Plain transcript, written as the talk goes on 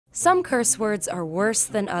Some curse words are worse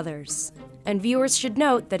than others, and viewers should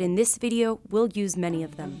note that in this video, we'll use many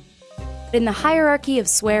of them. In the hierarchy of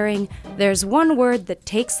swearing, there's one word that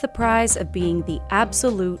takes the prize of being the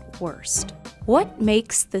absolute worst. What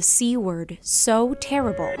makes the C word so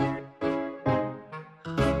terrible?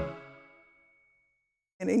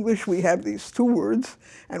 In English, we have these two words,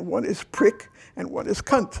 and one is prick and one is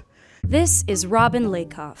cunt. This is Robin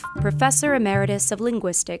Lakoff, Professor Emeritus of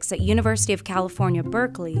Linguistics at University of California,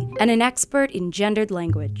 Berkeley, and an expert in gendered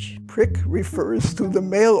language. Prick refers to the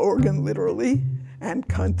male organ literally, and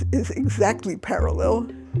cunt is exactly parallel,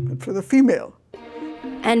 but for the female.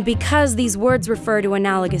 And because these words refer to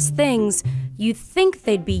analogous things, you'd think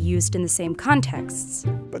they'd be used in the same contexts.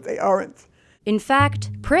 But they aren't. In fact,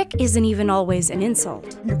 prick isn't even always an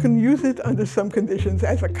insult. You can use it under some conditions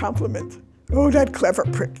as a compliment. Oh, that clever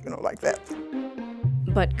prick, like that.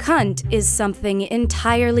 But cunt is something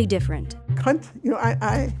entirely different. Cunt,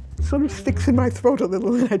 I sort of sticks in my throat a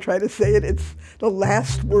little when I try to say it. It's the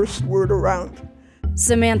last worst word around.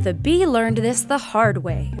 Samantha Bee learned this the hard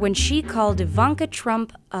way when she called Ivanka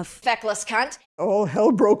Trump a feckless cunt. All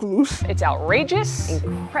hell broke loose. It's outrageous,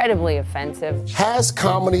 incredibly offensive. Has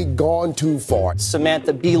comedy gone too far?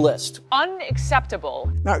 Samantha Bee list.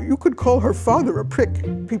 Unacceptable. Now, you could call her father a prick.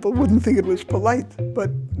 People wouldn't think it was polite, but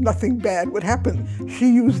nothing bad would happen. She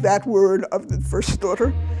used that word of the first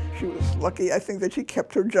daughter. She was lucky, I think, that she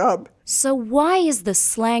kept her job. So why is the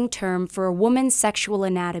slang term for a woman's sexual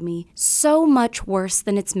anatomy so much worse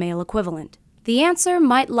than its male equivalent? The answer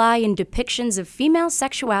might lie in depictions of female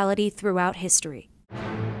sexuality throughout history.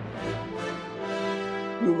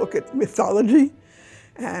 You look at mythology,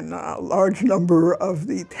 and a large number of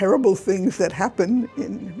the terrible things that happen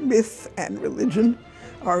in myth and religion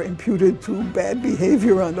are imputed to bad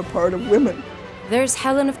behavior on the part of women. There's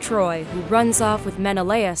Helen of Troy, who runs off with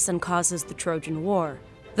Menelaus and causes the Trojan War.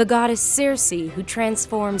 The goddess Circe, who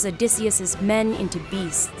transforms Odysseus's men into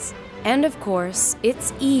beasts. And of course,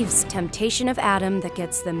 it's Eve's temptation of Adam that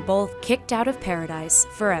gets them both kicked out of paradise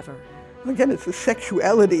forever. Again, it's the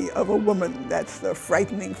sexuality of a woman that's the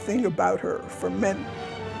frightening thing about her for men.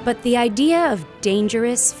 But the idea of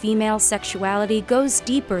dangerous female sexuality goes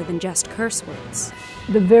deeper than just curse words.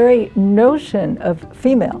 The very notion of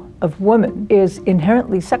female, of woman, is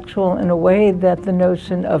inherently sexual in a way that the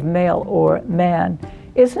notion of male or man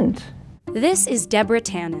isn't. This is Deborah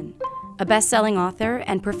Tannen, a best-selling author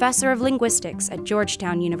and professor of linguistics at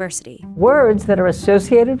Georgetown University. Words that are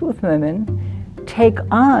associated with women take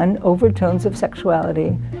on overtones of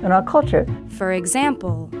sexuality in our culture. For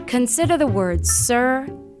example, consider the words sir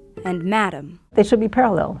and madam. They should be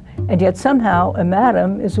parallel, and yet somehow a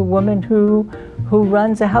madam is a woman who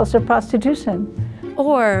runs a house of prostitution.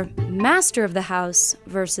 Or master of the house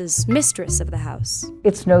versus mistress of the house.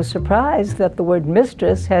 It's no surprise that the word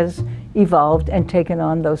mistress has evolved and taken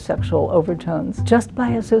on those sexual overtones just by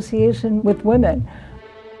association with women.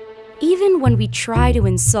 Even when we try to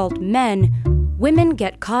insult men, women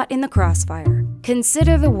get caught in the crossfire.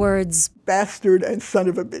 Consider the words bastard and son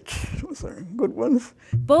of a bitch. Those are good ones.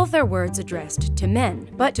 Both are words addressed to men,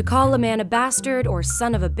 but to call a man a bastard or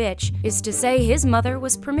son of a bitch is to say his mother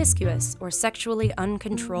was promiscuous or sexually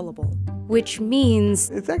uncontrollable, which means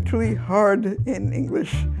it's actually hard in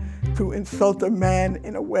English to insult a man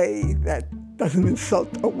in a way that doesn't insult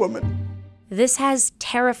a woman. This has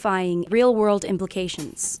terrifying real-world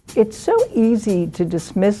implications. It's so easy to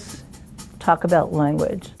dismiss talk about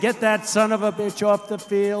language. Get that son of a bitch off the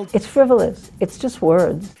field. It's frivolous. It's just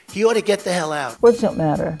words. He ought to get the hell out. Words don't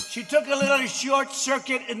matter. She took a little short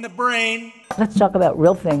circuit in the brain. Let's talk about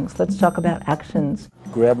real things. Let's talk about actions.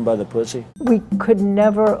 Grab him by the pussy. We could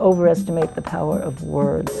never overestimate the power of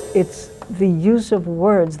words. It's the use of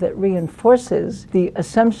words that reinforces the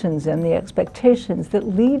assumptions and the expectations that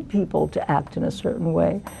lead people to act in a certain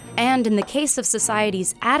way. And in the case of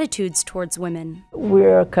society's attitudes towards women,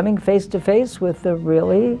 we're coming face to face with the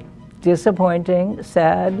really disappointing,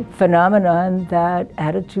 sad phenomenon that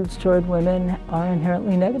attitudes toward women are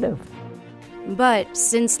inherently negative. But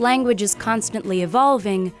since language is constantly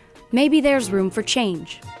evolving, maybe there's room for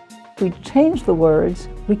change. If we change the words,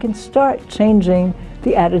 we can start changing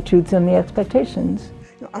the attitudes and the expectations.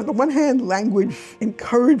 On the one hand, language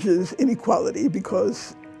encourages inequality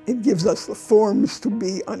because it gives us the forms to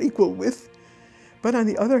be unequal with. But on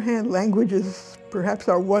the other hand, language is perhaps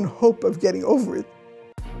our one hope of getting over it.